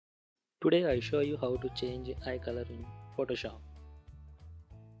Today I show you how to change eye color in Photoshop.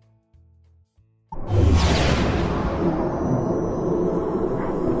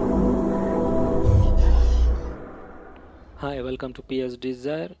 Hi, welcome to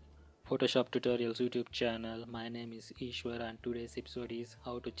PSDESIRE Photoshop Tutorials YouTube channel. My name is Ishwar and today's episode is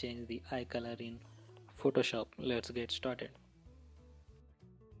how to change the eye color in Photoshop. Let's get started.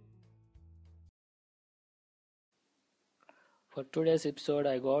 For today's episode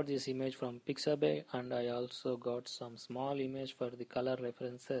I got this image from Pixabay and I also got some small image for the color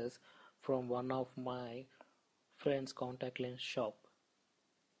references from one of my friend's contact lens shop.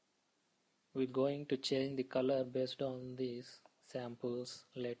 We're going to change the color based on these samples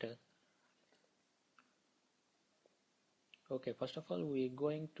later. Okay, first of all we're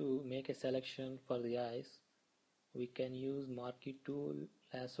going to make a selection for the eyes. We can use marquee tool,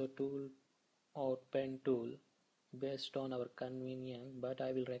 lasso tool or pen tool based on our convenience, but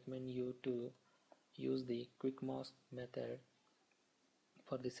I will recommend you to use the quick mask method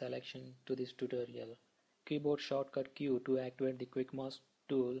for the selection to this tutorial. Keyboard shortcut Q to activate the quick mask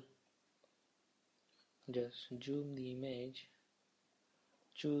tool. Just zoom the image,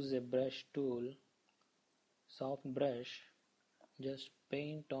 choose a brush tool, soft brush, just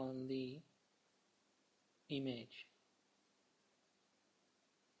paint on the image.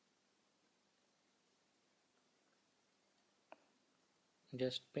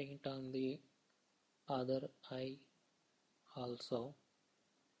 Just paint on the other eye also.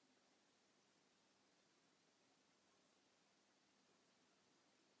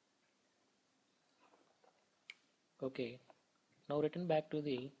 Okay, now return back to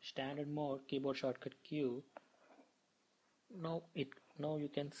the standard mode, keyboard shortcut Q. Now you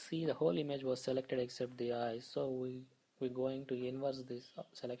can see the whole image was selected except the eyes. So we're going to inverse this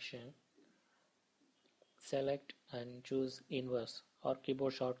selection. Select and choose inverse or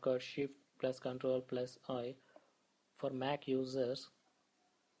keyboard shortcut Shift plus Control plus I. For Mac users,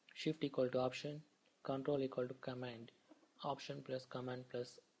 Shift equal to Option, Control equal to Command, Option plus Command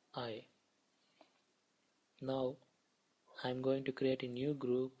plus I. Now I'm going to create a new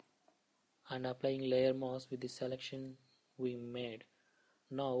group and applying layer mask with the selection we made.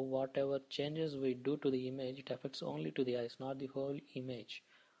 Now whatever changes we do to the image, it affects only to the eyes, not the whole image.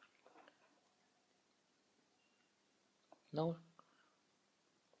 Now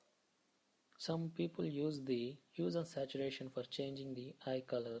some people use the hue and saturation for changing the eye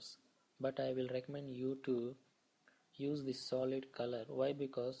colors, but I will recommend you to use the solid color. Why?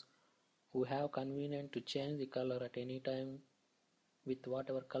 Because we have convenient to change the color at any time with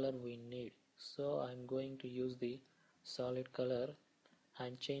whatever color we need. So I'm going to use the solid color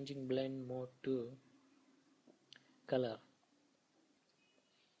and changing blend mode to color.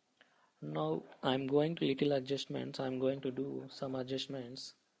 Now I'm going to little adjustments. I'm going to do some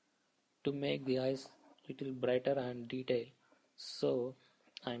adjustments to make the eyes little brighter and detail. So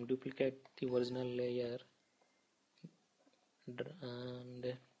I'm duplicate the original layer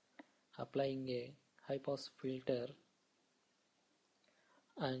and applying a high pass filter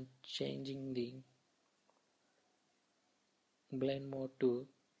and changing the blend mode to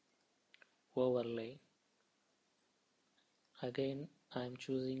overlay. Again I'm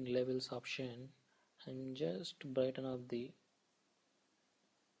choosing levels option and just brighten up the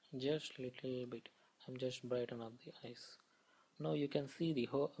just little bit. I'm just brighten up the eyes. Now you can see the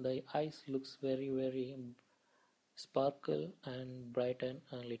eyes looks very sparkle and brighten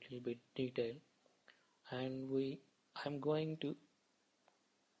a little bit detail. And I'm going to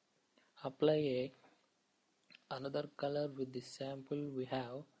apply another color with the sample we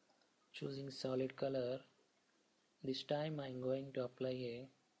have, choosing solid color. This time I'm going to apply a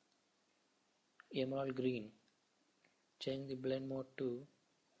emerald green. Change the blend mode to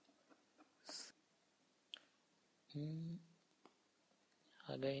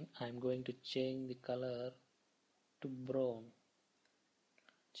again I'm going to change the color to brown.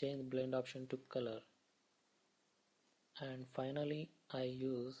 Change the blend option to color, and finally I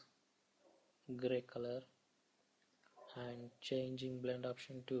use gray color and changing blend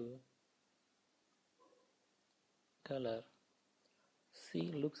option to color.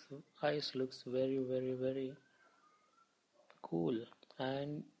 See, eyes looks very cool.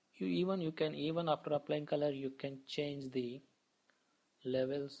 And you can even after applying color you can change the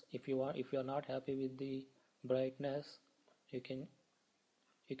levels if you want. If you are not happy with the brightness, you can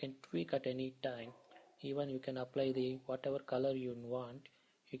tweak at any time. Even you can apply the whatever color you want.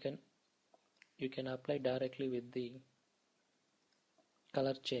 You can apply directly with the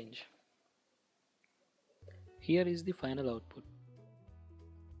color change. Here is the final output.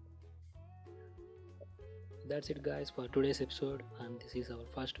 That's it guys for today's episode, and this is our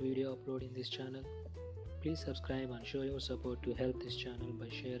first video upload in this channel. Please subscribe and show your support to help this channel by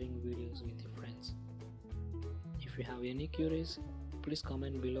sharing videos with your friends. If you have any queries, please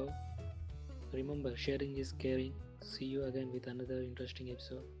comment below. Remember, sharing is caring. See you again with another interesting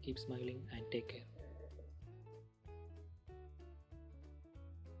episode. Keep smiling and take care.